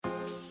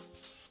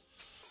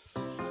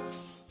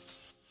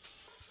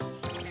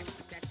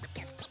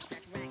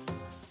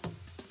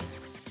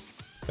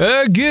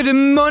Good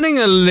morning,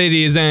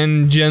 ladies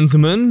and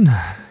gentlemen.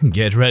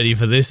 Get ready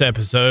for this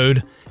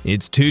episode.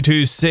 It's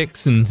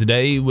 226, and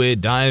today we're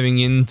diving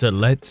into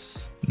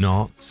Let's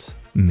Not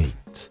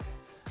Meet.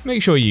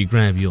 Make sure you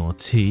grab your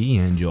tea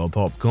and your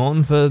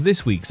popcorn for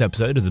this week's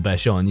episode of the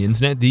best show on the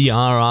internet, The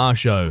RR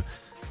Show.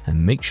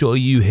 And make sure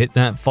you hit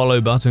that follow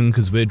button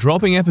because we're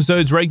dropping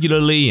episodes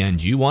regularly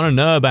and you want to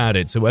know about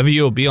it. So whether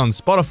you'll be on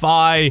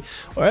Spotify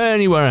or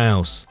anywhere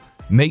else,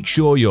 make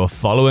sure you're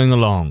following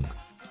along.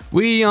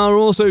 We are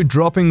also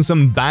dropping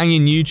some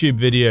banging YouTube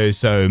videos,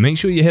 so make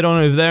sure you head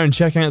on over there and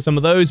check out some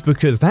of those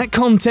because that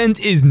content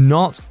is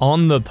not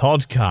on the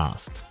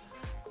podcast.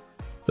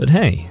 But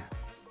hey,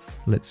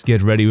 let's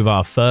get ready with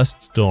our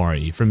first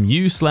story from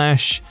you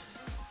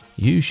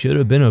should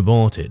have been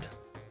aborted.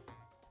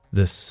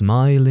 The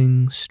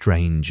Smiling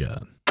Stranger.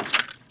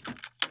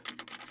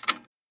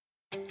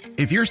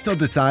 If you're still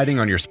deciding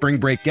on your spring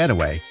break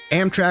getaway,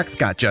 Amtrak's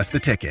got just the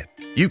ticket.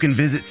 You can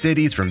visit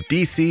cities from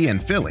DC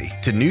and Philly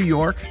to New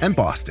York and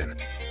Boston,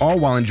 all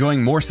while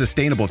enjoying more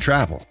sustainable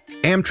travel.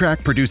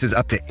 Amtrak produces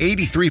up to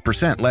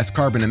 83% less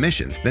carbon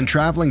emissions than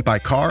traveling by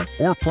car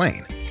or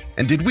plane.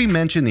 And did we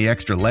mention the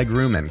extra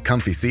legroom and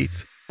comfy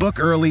seats? Book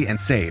early and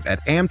save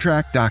at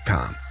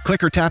Amtrak.com.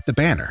 Click or tap the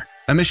banner.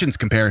 Emissions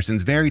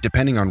comparisons vary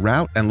depending on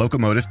route and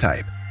locomotive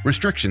type.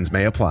 Restrictions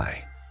may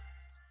apply.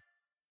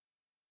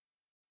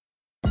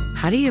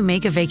 How do you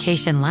make a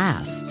vacation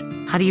last?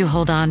 How do you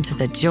hold on to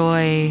the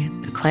joy,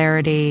 the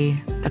clarity,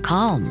 the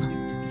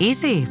calm?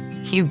 Easy.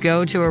 You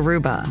go to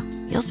Aruba.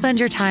 You'll spend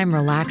your time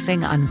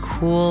relaxing on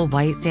cool,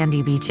 white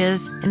sandy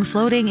beaches and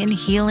floating in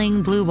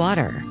healing blue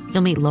water.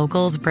 You'll meet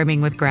locals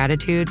brimming with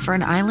gratitude for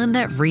an island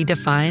that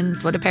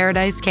redefines what a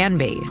paradise can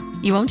be.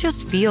 You won't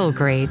just feel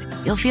great,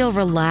 you'll feel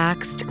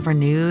relaxed,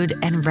 renewed,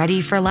 and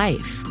ready for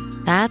life.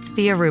 That's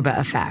the Aruba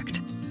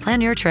effect. Plan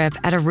your trip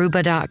at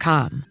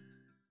Aruba.com.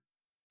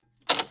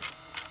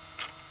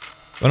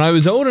 When I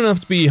was old enough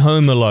to be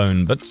home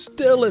alone, but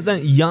still at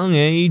that young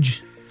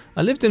age,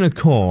 I lived in a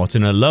court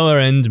in a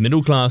lower-end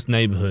middle-class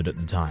neighborhood at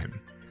the time.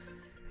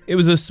 It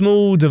was a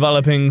small,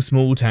 developing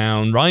small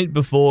town right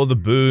before the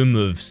boom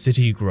of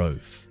city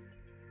growth.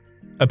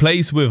 A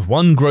place with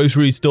one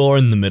grocery store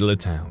in the middle of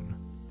town.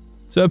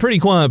 So a pretty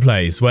quiet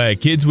place where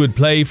kids would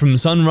play from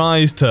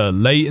sunrise to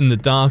late in the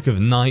dark of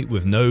night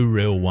with no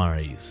real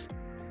worries.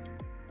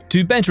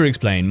 To better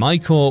explain, my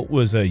court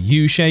was a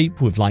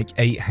U-shape with like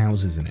 8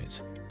 houses in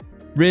it.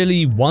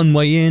 Really one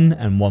way in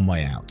and one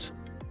way out.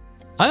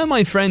 I and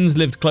my friends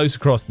lived close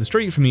across the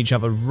street from each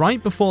other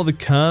right before the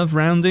curve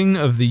rounding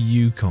of the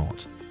U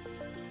court.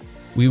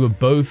 We were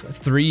both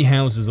 3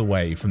 houses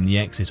away from the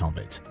exit of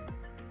it.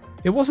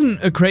 It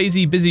wasn't a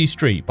crazy busy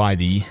street by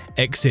the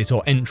exit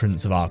or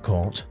entrance of our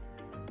court.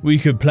 We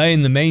could play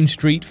in the main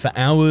street for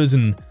hours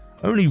and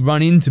only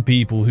run into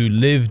people who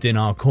lived in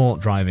our court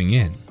driving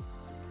in.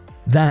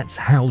 That's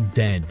how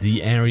dead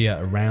the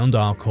area around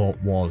our court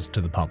was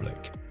to the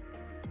public.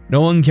 No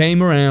one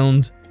came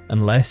around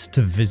unless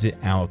to visit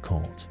our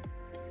court.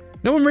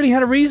 No one really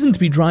had a reason to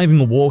be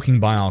driving or walking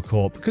by our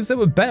court because there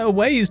were better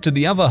ways to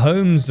the other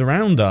homes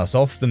around us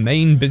off the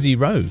main busy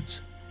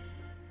roads.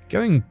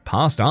 Going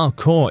past our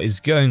court is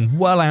going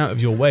well out of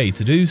your way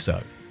to do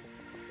so.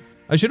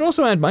 I should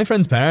also add my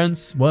friend's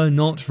parents were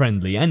not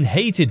friendly and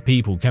hated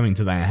people coming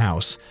to their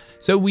house,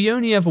 so we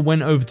only ever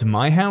went over to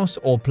my house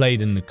or played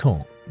in the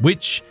court,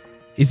 which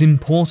is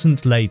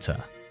important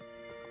later.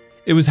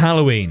 It was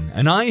Halloween,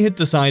 and I had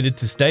decided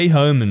to stay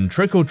home and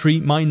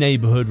trick-or-treat my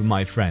neighborhood with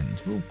my friend,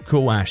 we'll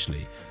call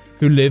Ashley,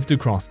 who lived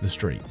across the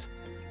street.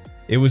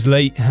 It was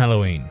late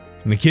Halloween,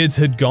 and the kids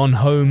had gone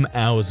home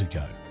hours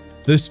ago.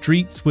 The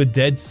streets were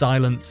dead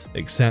silent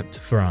except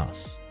for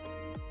us.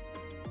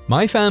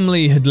 My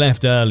family had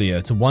left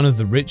earlier to one of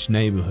the rich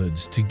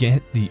neighborhoods to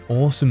get the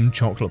awesome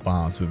chocolate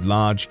bars with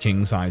large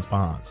king-size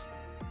bars.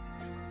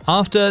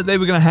 After, they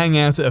were going to hang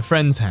out at a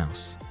friend's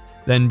house,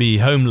 then be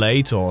home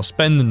late or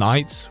spend the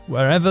night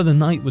wherever the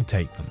night would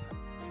take them.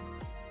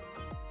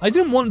 I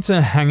didn't want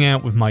to hang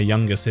out with my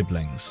younger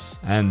siblings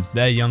and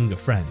their younger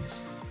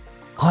friends.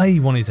 I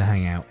wanted to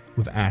hang out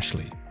with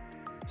Ashley,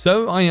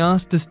 so I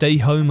asked to stay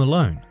home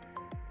alone.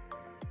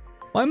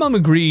 My mum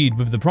agreed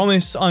with the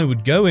promise I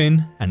would go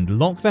in and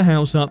lock the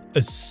house up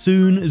as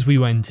soon as we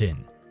went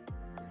in.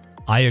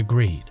 I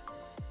agreed.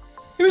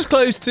 It was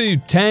close to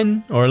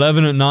 10 or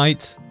 11 at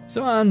night,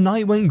 so our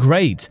night went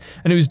great,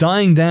 and it was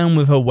dying down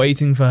with her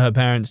waiting for her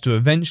parents to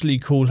eventually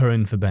call her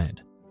in for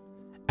bed.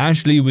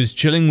 Ashley was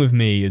chilling with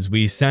me as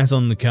we sat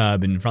on the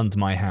curb in front of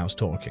my house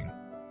talking,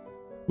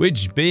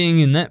 which being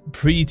in that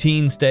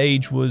pre-teen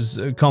stage was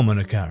a common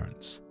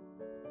occurrence.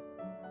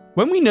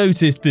 When we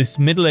noticed this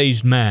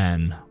middle-aged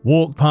man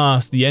walk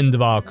past the end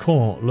of our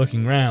court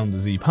looking round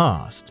as he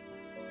passed,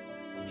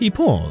 he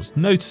paused,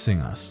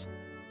 noticing us.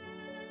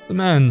 The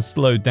man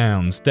slowed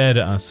down, stared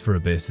at us for a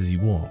bit as he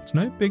walked.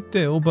 No big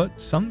deal,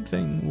 but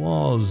something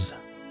was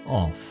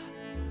off.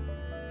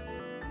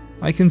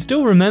 I can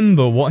still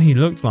remember what he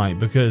looked like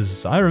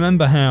because I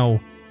remember how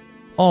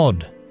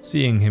odd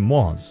seeing him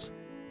was.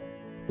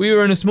 We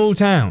were in a small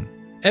town.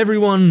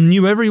 Everyone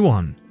knew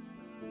everyone.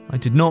 I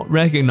did not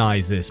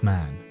recognize this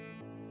man.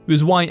 He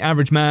was a white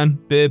average man,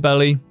 beer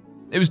belly.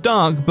 It was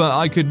dark, but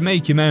I could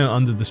make him out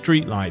under the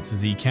streetlights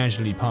as he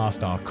casually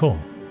passed our court.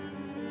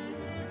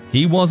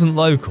 He wasn't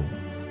local.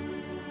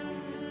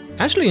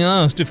 Ashley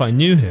asked if I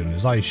knew him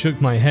as I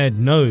shook my head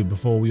no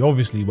before we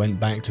obviously went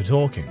back to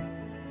talking.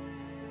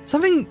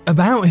 Something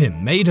about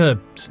him made her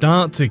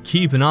start to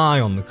keep an eye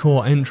on the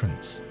court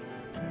entrance.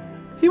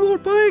 He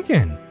walked by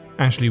again,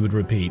 Ashley would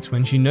repeat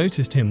when she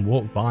noticed him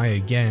walk by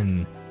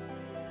again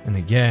and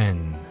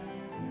again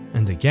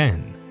and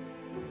again.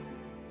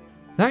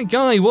 That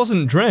guy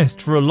wasn't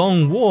dressed for a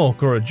long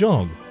walk or a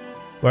jog,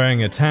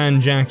 wearing a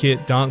tan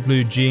jacket, dark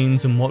blue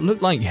jeans, and what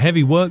looked like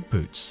heavy work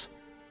boots.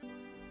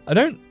 I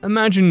don't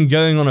imagine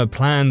going on a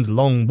planned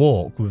long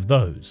walk with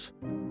those.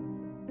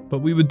 But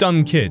we were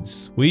dumb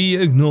kids. We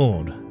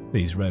ignored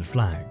these red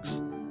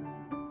flags.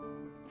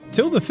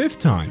 Till the fifth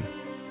time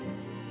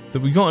that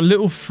we got a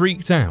little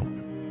freaked out.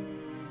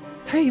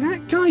 Hey,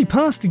 that guy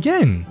passed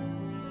again!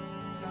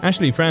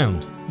 Ashley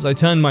frowned as I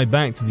turned my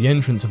back to the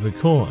entrance of the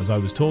court as I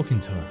was talking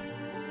to her.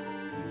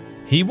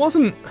 He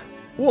wasn't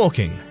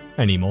walking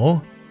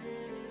anymore.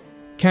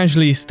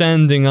 Casually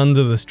standing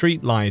under the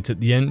streetlight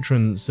at the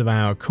entrance of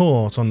our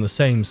court on the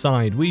same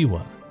side we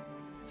were,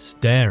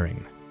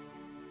 staring.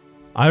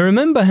 I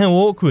remember how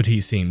awkward he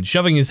seemed,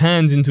 shoving his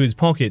hands into his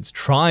pockets,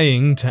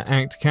 trying to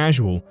act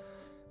casual,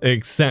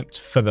 except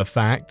for the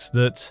fact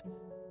that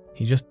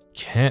he just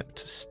kept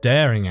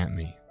staring at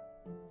me.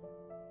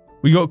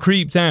 We got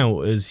creeped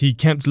out as he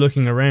kept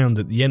looking around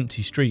at the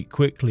empty street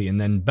quickly and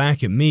then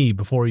back at me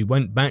before he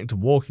went back to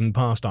walking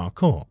past our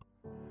court.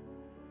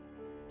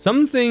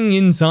 Something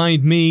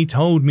inside me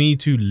told me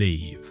to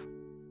leave.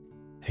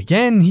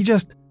 Again, he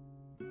just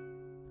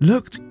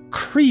looked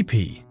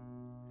creepy.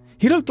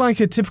 He looked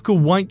like a typical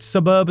white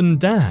suburban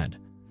dad.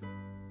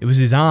 It was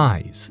his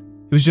eyes.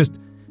 It was just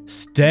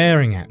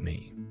staring at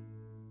me.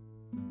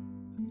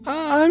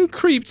 I'm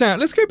creeped out.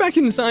 Let's go back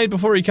inside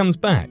before he comes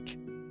back.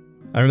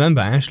 I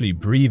remember Ashley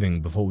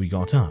breathing before we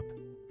got up.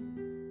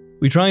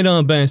 We tried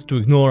our best to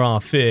ignore our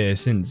fear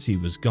since he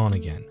was gone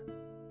again.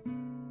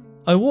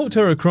 I walked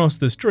her across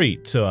the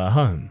street to her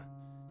home.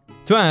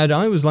 To add,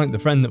 I was like the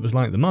friend that was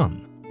like the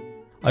mum.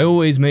 I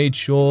always made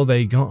sure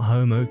they got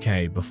home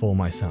okay before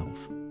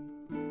myself.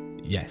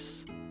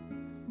 Yes.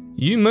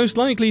 You most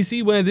likely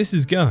see where this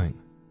is going.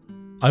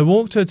 I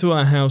walked her to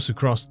her house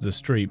across the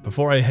street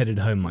before I headed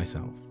home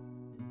myself.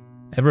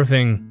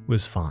 Everything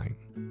was fine.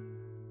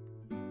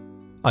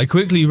 I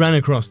quickly ran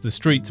across the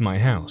street to my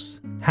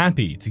house,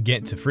 happy to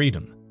get to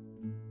freedom.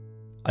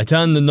 I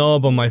turned the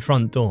knob on my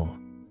front door,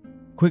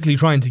 quickly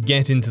trying to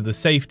get into the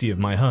safety of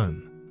my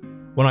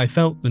home, when I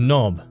felt the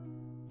knob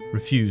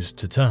refuse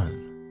to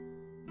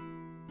turn.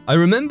 I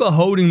remember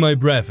holding my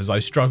breath as I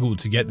struggled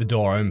to get the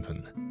door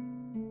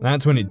open.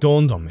 That's when it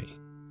dawned on me.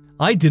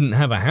 I didn't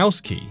have a house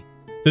key.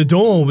 The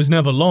door was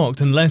never locked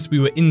unless we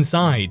were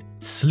inside,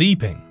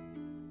 sleeping.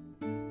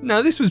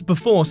 Now, this was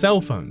before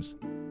cell phones.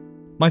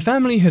 My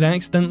family had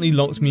accidentally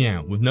locked me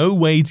out with no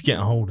way to get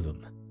a hold of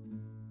them.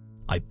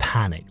 I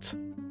panicked.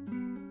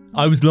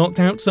 I was locked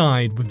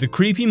outside with the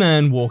creepy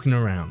man walking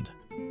around.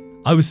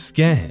 I was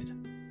scared.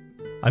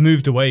 I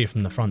moved away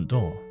from the front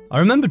door. I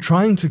remember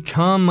trying to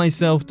calm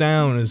myself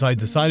down as I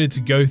decided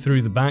to go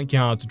through the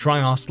backyard to try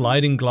our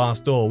sliding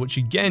glass door, which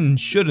again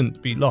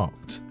shouldn't be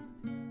locked.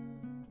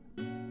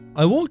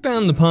 I walked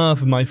down the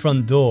path of my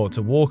front door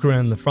to walk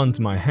around the front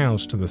of my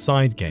house to the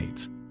side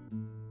gate.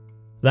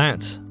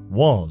 That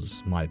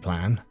was my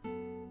plan.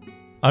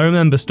 I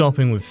remember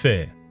stopping with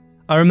fear.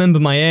 I remember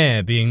my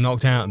air being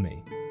knocked out of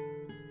me.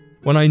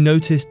 When I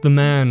noticed the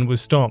man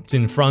was stopped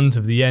in front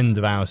of the end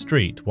of our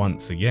street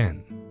once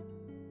again.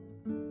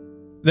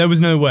 There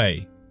was no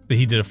way that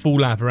he did a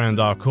full lap around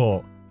our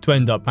court to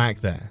end up back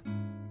there.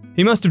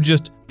 He must have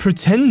just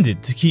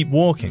pretended to keep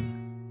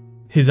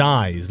walking. His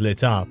eyes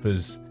lit up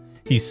as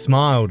he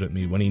smiled at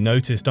me when he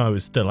noticed I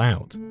was still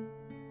out,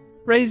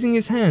 raising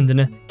his hand in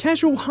a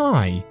casual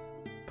hi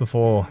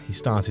before he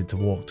started to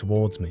walk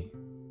towards me.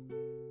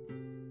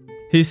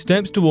 His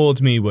steps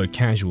towards me were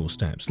casual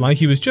steps, like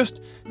he was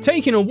just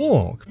taking a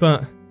walk,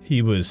 but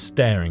he was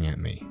staring at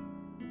me.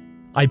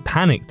 I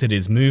panicked at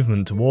his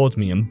movement towards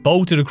me and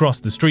bolted across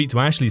the street to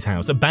Ashley's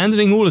house,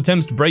 abandoning all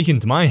attempts to break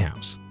into my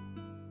house.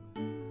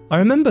 I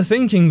remember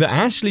thinking that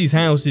Ashley's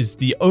house is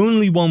the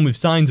only one with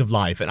signs of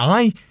life, and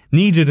I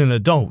needed an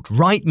adult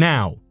right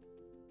now.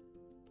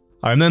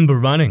 I remember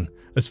running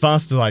as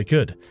fast as I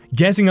could,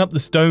 getting up the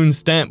stone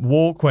step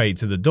walkway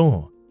to the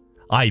door.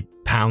 I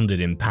pounded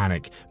in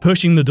panic,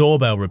 pushing the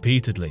doorbell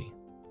repeatedly.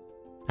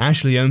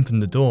 Ashley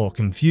opened the door,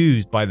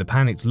 confused by the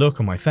panicked look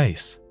on my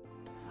face.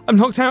 "I'm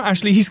knocked out,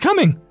 Ashley, he's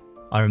coming!"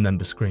 I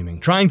remember screaming,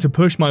 trying to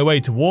push my way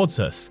towards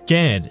her,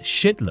 scared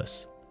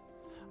shitless.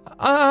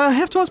 I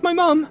have to ask my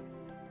mum."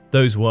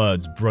 Those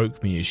words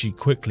broke me as she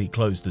quickly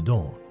closed the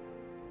door,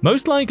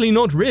 most likely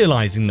not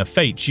realizing the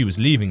fate she was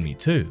leaving me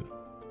to.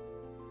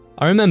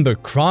 I remember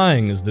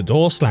crying as the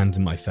door slammed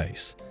in my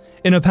face.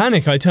 In a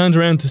panic, I turned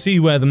around to see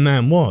where the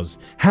man was,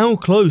 how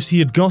close he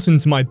had gotten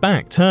to my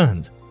back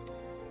turned.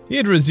 He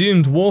had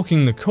resumed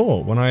walking the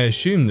court when I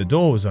assumed the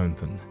door was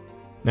open,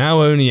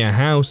 now only a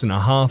house and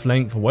a half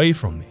length away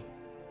from me.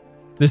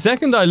 The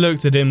second I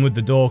looked at him with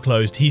the door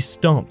closed, he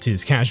stopped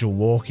his casual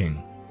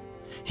walking.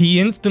 He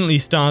instantly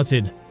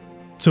started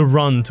to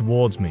run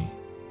towards me,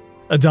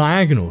 a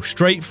diagonal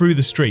straight through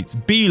the streets,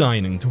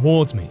 beelining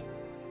towards me.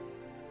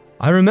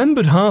 I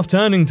remembered half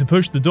turning to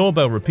push the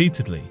doorbell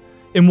repeatedly,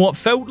 in what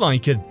felt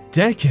like a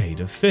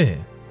decade of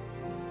fear.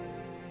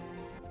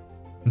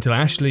 Until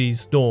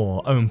Ashley's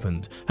door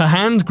opened. Her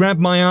hand grabbed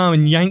my arm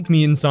and yanked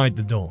me inside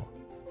the door,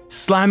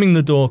 slamming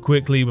the door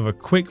quickly with a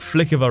quick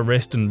flick of her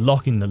wrist and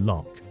locking the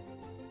lock.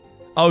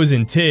 I was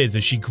in tears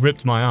as she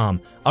gripped my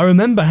arm. I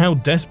remember how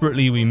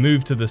desperately we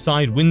moved to the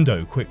side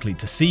window quickly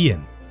to see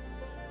him.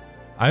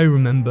 I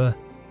remember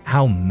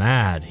how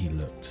mad he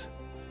looked,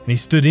 and he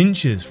stood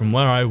inches from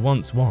where I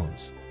once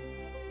was.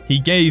 He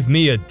gave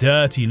me a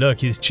dirty look,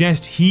 his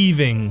chest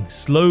heaving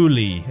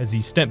slowly as he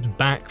stepped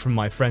back from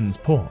my friend's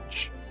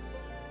porch.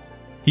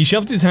 He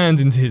shoved his hand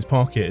into his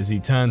pocket as he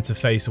turned to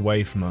face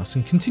away from us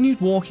and continued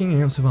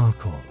walking out of our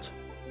court.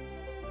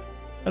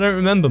 I don't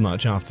remember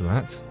much after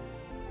that.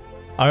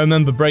 I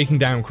remember breaking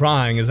down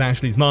crying as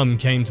Ashley's mum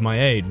came to my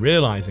aid,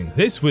 realizing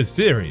this was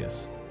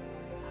serious.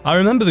 I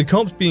remember the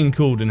cops being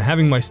called and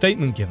having my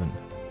statement given.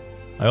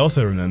 I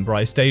also remember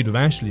I stayed with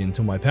Ashley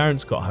until my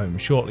parents got home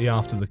shortly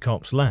after the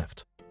cops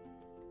left.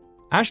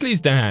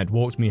 Ashley's dad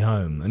walked me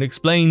home and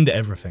explained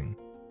everything.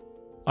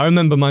 I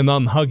remember my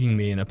mum hugging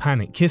me in a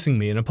panic, kissing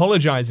me and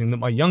apologizing that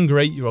my younger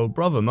 8-year-old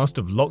brother must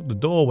have locked the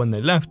door when they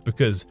left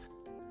because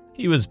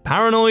he was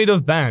paranoid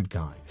of bad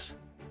guys.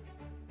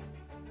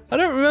 I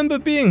don't remember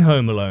being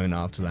home alone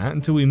after that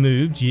until we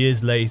moved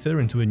years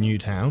later into a new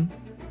town.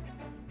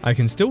 I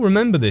can still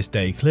remember this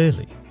day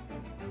clearly.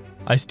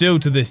 I still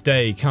to this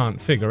day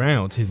can't figure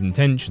out his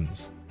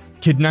intentions.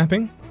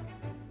 Kidnapping?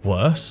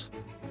 Worse.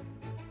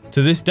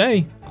 To this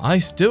day, I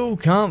still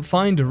can't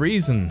find a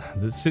reason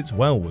that sits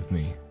well with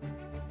me.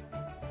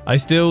 I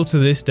still to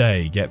this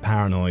day get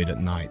paranoid at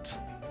night,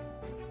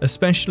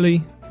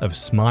 especially of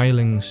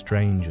smiling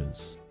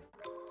strangers.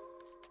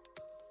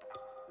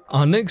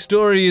 Our next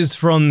story is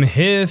from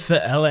Here for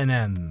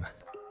LNM,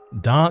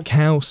 Dark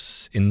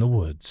House in the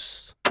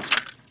Woods.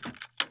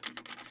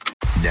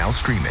 Now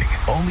streaming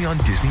only on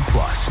Disney+.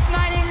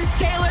 My name is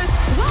Taylor.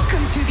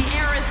 Welcome to the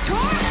Eras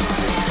Tour.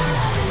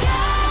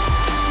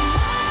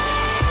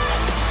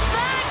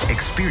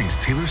 Experience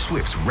Taylor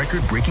Swift's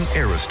record-breaking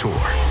Eras Tour.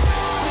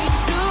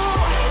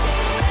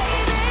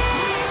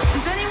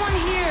 Does anyone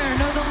here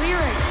know the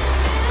lyrics?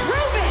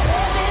 Prove it!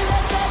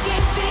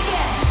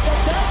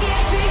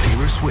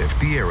 Taylor Swift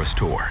The Eras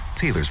Tour,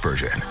 Taylor's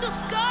version,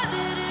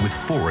 with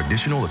 4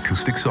 additional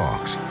acoustic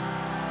songs.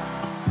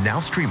 Now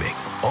streaming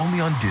only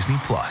on Disney+.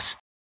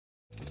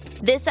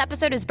 This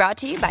episode is brought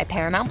to you by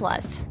Paramount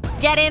Plus.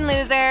 Get in,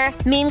 loser!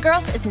 Mean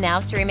Girls is now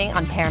streaming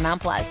on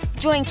Paramount Plus.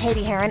 Join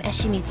Katie Heron as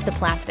she meets the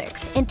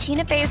plastics in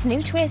Tina Fey's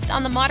new twist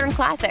on the modern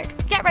classic.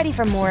 Get ready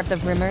for more of the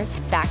rumors,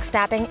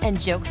 backstabbing, and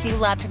jokes you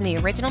loved from the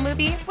original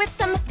movie with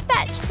some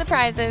fetch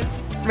surprises.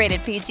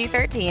 Rated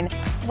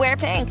PG-13. Wear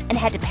pink and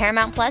head to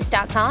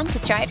ParamountPlus.com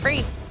to try it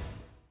free.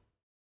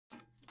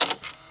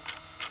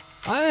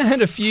 I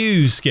had a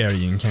few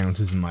scary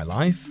encounters in my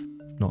life.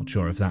 Not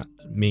sure if that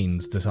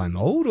means that I'm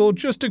old or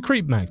just a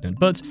creep magnet,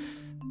 but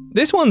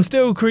this one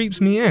still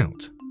creeps me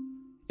out.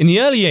 In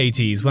the early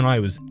 80s, when I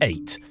was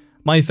 8,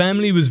 my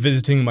family was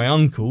visiting my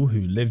uncle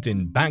who lived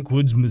in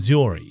backwoods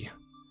Missouri.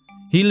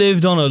 He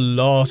lived on a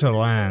lot of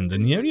land,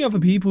 and the only other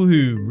people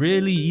who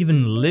really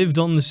even lived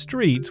on the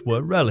street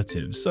were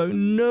relatives, so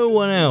no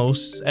one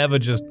else ever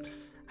just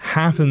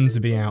happened to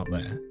be out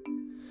there.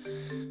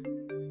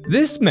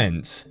 This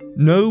meant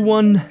no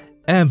one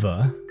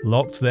ever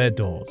locked their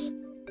doors,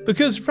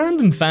 because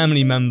random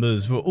family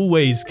members were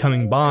always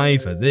coming by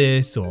for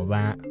this or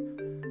that.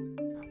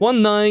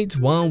 One night,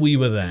 while we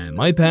were there,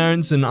 my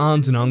parents and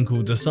aunt and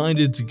uncle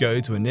decided to go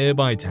to a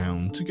nearby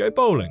town to go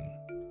bowling.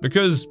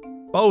 Because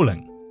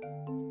bowling.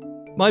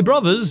 My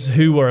brothers,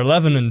 who were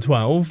 11 and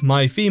 12,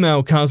 my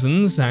female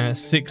cousins,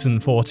 6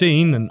 and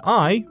 14, and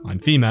I'm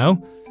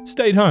female,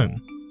 stayed home.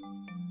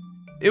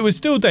 It was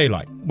still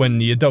daylight when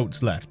the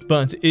adults left,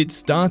 but it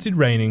started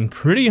raining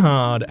pretty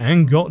hard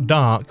and got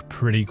dark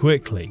pretty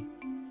quickly.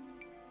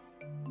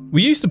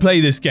 We used to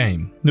play this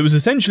game that was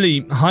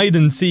essentially hide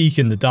and seek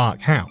in the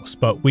dark house,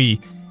 but we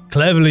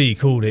cleverly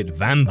called it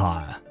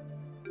Vampire.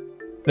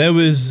 There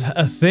was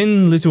a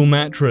thin little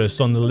mattress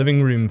on the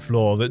living room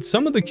floor that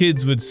some of the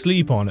kids would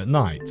sleep on at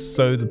night,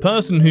 so the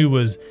person who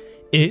was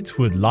it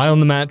would lie on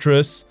the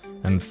mattress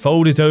and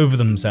fold it over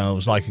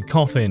themselves like a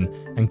coffin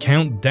and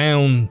count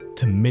down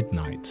to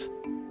midnight.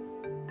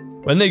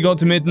 When they got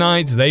to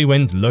midnight, they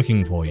went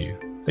looking for you.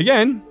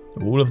 Again,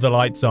 all of the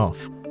lights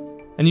off.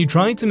 And you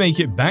tried to make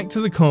it back to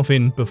the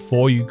coffin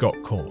before you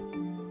got caught.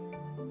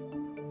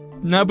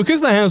 Now, because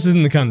the house is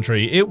in the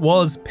country, it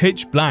was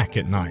pitch black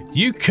at night.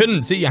 You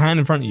couldn't see your hand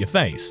in front of your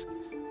face.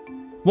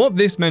 What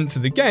this meant for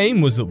the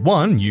game was that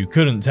 1, you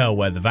couldn't tell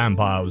where the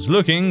vampire was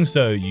looking,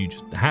 so you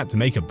just had to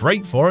make a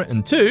break for it,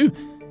 and 2,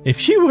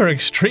 If you were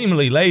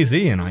extremely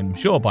lazy, and I'm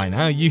sure by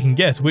now you can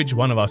guess which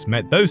one of us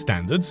met those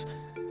standards,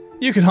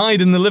 you could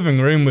hide in the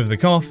living room with the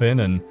coffin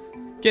and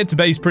get to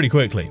base pretty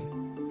quickly.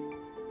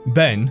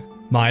 Ben,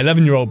 my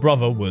 11-year-old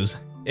brother, was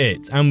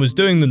it and was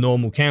doing the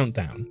normal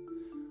countdown.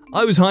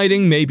 I was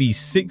hiding maybe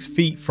 6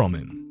 feet from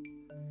him.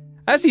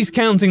 As he's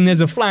counting, there's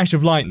a flash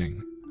of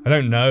lightning. I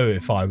don't know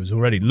if I was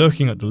already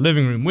looking at the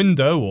living room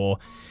window or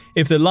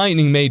if the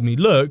lightning made me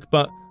look,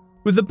 but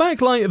with the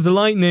backlight of the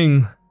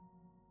lightning,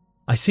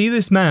 I see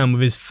this man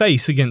with his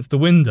face against the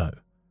window.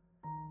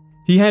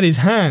 He had his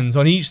hands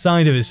on each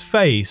side of his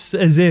face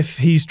as if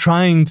he's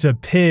trying to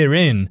peer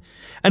in,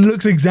 and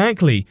looks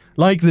exactly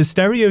like the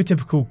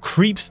stereotypical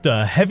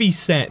creepster,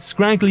 heavy-set,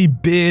 scraggly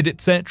beard,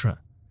 etc.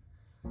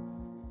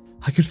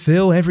 I could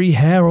feel every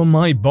hair on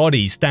my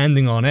body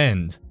standing on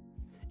end.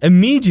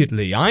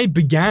 Immediately, I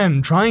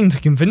began trying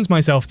to convince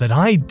myself that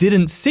I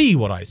didn't see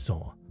what I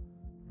saw.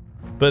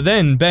 But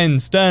then Ben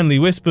sternly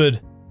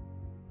whispered,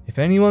 "If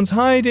anyone's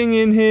hiding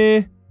in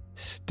here,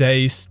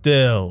 stay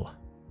still."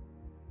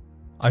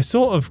 I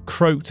sort of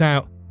croaked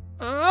out,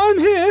 "I'm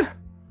here,"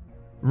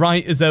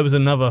 right as there was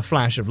another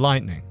flash of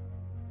lightning.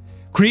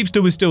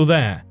 Creepster was still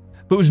there,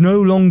 but was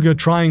no longer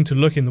trying to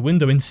look in the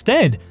window.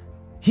 Instead,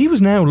 he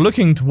was now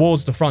looking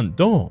towards the front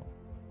door.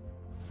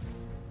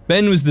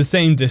 Ben was the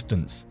same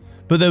distance,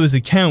 but there was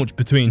a couch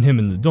between him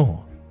and the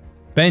door.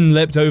 Ben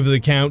leapt over the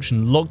couch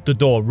and locked the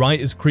door right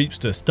as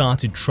Creepster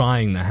started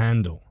trying the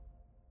handle.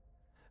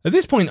 At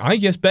this point, I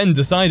guess Ben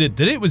decided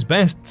that it was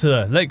best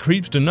to let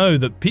Creepster know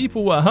that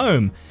people were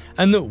home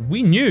and that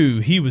we knew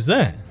he was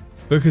there,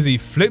 because he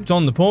flipped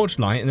on the porch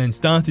light and then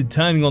started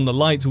turning on the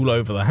lights all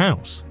over the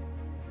house.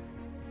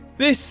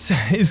 This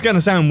is going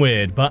to sound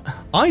weird, but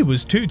I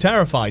was too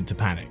terrified to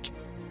panic.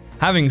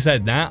 Having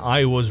said that,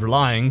 I was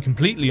relying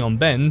completely on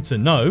Ben to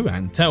know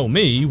and tell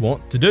me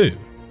what to do.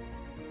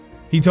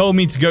 He told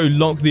me to go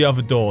lock the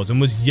other doors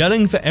and was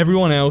yelling for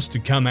everyone else to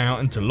come out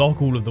and to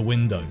lock all of the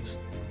windows.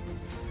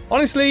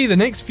 Honestly, the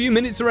next few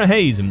minutes are a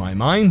haze in my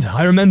mind.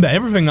 I remember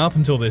everything up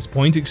until this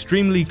point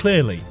extremely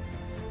clearly.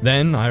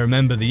 Then I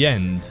remember the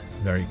end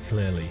very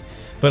clearly,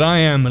 but I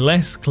am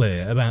less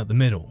clear about the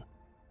middle.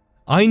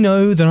 I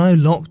know that I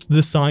locked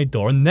the side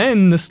door and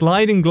then the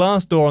sliding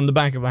glass door on the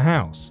back of the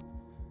house.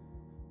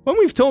 When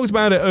we've talked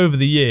about it over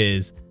the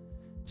years,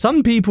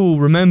 some people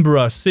remember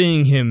us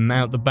seeing him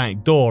out the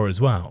back door as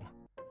well.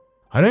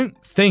 I don't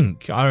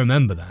think I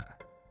remember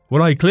that.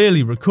 What I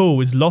clearly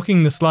recall is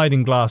locking the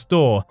sliding glass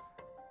door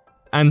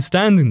and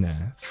standing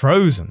there,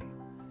 frozen,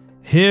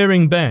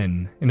 hearing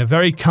Ben, in a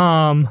very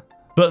calm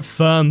but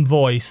firm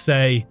voice,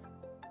 say,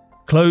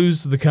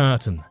 "Close the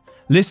curtain.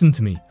 Listen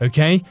to me,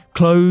 okay?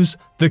 Close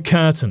the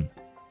curtain."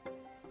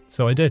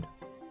 So I did.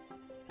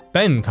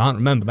 Ben can't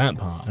remember that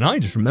part, and I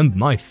just remember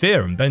my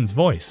fear in Ben's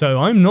voice, so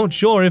I'm not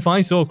sure if I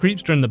saw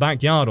Creepster in the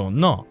backyard or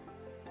not.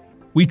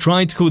 We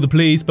tried to call the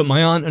police, but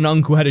my aunt and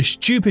uncle had a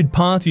stupid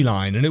party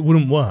line and it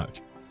wouldn't work,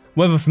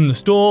 whether from the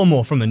storm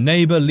or from a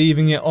neighbour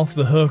leaving it off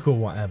the hook or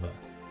whatever.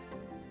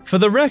 For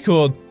the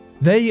record,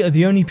 they are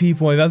the only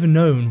people I've ever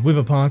known with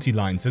a party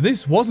line, so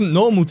this wasn't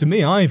normal to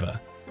me either.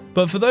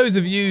 But for those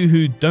of you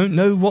who don't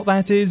know what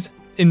that is,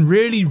 in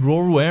really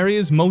rural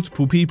areas,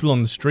 multiple people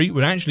on the street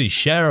would actually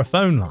share a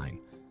phone line.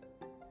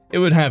 It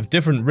would have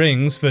different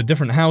rings for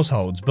different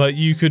households, but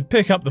you could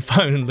pick up the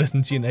phone and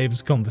listen to your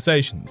neighbours'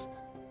 conversations.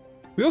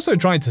 We also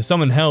tried to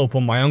summon help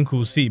on my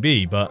uncle's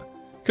CB, but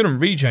couldn't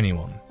reach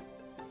anyone.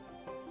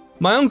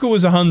 My uncle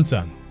was a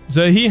hunter,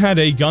 so he had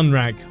a gun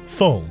rack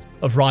full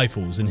of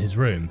rifles in his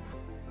room,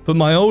 but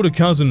my older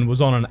cousin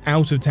was on an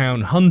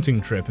out-of-town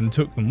hunting trip and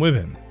took them with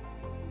him.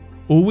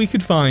 All we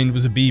could find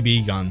was a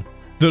BB gun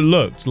that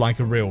looked like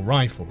a real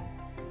rifle.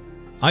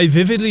 I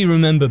vividly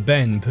remember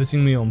Ben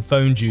putting me on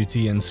phone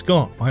duty and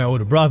Scott, my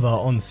older brother,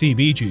 on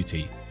CB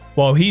duty,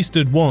 while he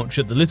stood watch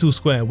at the little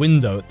square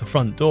window at the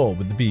front door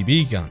with the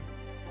BB gun.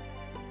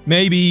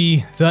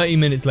 Maybe 30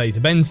 minutes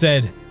later, Ben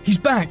said, "He's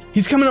back!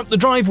 He's coming up the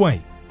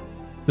driveway!"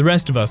 The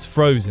rest of us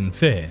froze in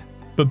fear,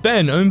 but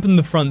Ben opened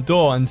the front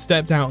door and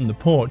stepped out on the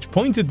porch,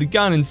 pointed the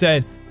gun and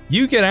said,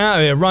 "You get out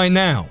of here right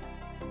now."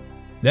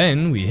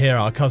 Then we hear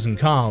our cousin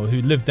Carl,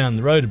 who lived down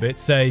the road a bit,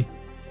 say,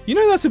 "You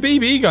know that's a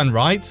BB gun,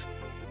 right?"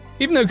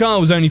 Even though Kyle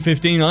was only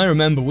 15, I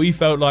remember we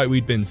felt like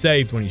we'd been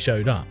saved when he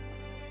showed up.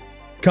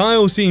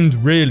 Kyle seemed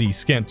really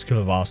skeptical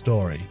of our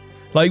story,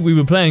 like we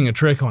were playing a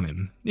trick on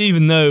him,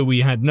 even though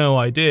we had no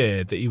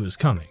idea that he was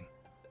coming.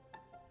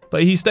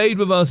 But he stayed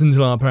with us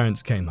until our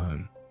parents came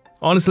home.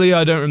 Honestly,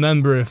 I don't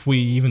remember if we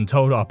even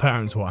told our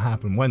parents what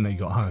happened when they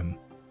got home.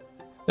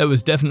 There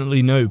was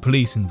definitely no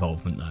police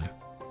involvement though.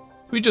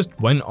 We just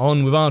went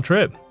on with our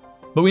trip.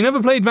 But we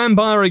never played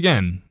Vampire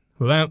again,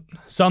 without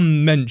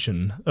some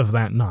mention of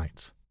that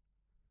night.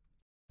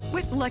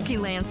 With Lucky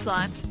Land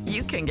Slots,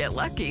 you can get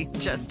lucky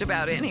just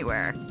about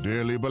anywhere.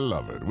 Dearly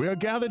beloved, we are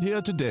gathered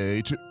here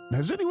today to...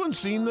 Has anyone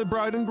seen the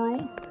bride and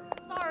groom?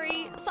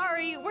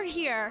 Sorry, we're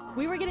here.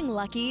 We were getting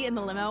lucky in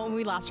the limo and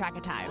we lost track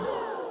of time.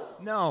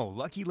 No,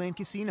 Lucky Land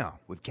Casino,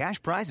 with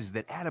cash prizes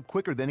that add up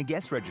quicker than a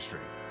guest registry.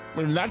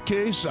 In that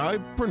case, I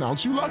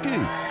pronounce you lucky.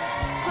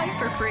 Play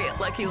for free at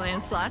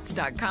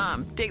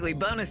LuckyLandSlots.com. Daily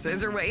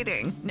bonuses are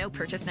waiting. No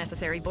purchase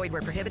necessary. Void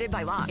where prohibited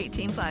by law.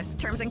 18+.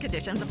 Terms and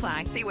conditions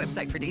apply. See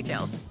website for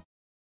details.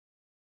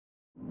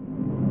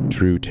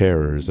 True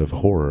terrors of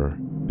horror,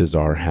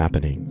 bizarre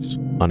happenings,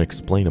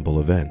 unexplainable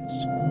events.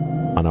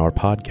 On our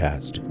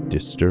podcast,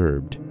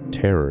 Disturbed,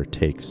 terror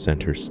takes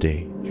center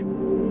stage.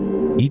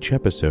 Each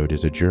episode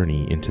is a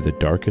journey into the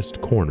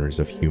darkest corners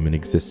of human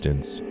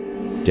existence,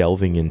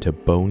 delving into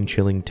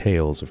bone-chilling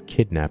tales of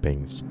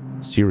kidnappings,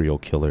 serial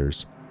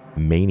killers,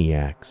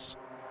 maniacs,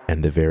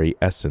 and the very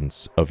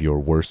essence of your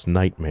worst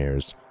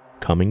nightmares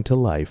coming to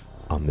life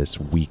on this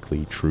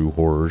weekly true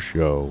horror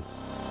show.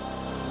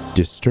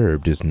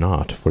 Disturbed is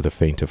not for the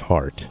faint of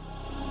heart.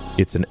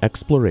 It's an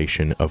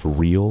exploration of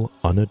real,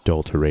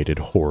 unadulterated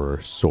horror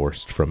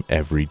sourced from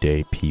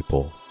everyday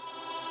people.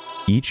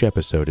 Each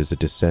episode is a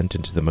descent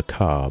into the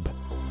macabre,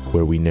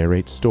 where we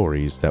narrate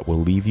stories that will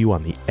leave you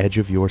on the edge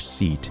of your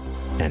seat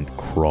and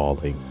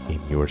crawling in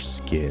your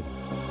skin.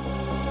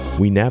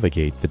 We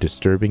navigate the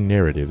disturbing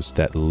narratives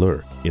that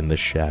lurk in the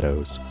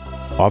shadows,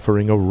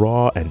 offering a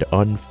raw and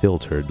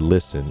unfiltered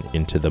listen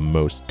into the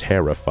most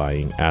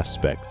terrifying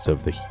aspects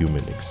of the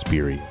human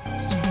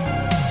experience.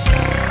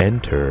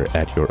 Enter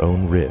at your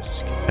own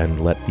risk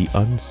and let the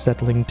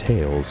unsettling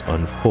tales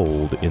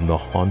unfold in the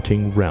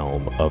haunting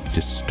realm of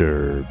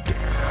Disturbed.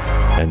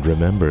 And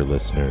remember,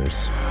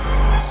 listeners,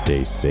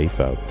 stay safe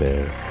out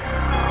there.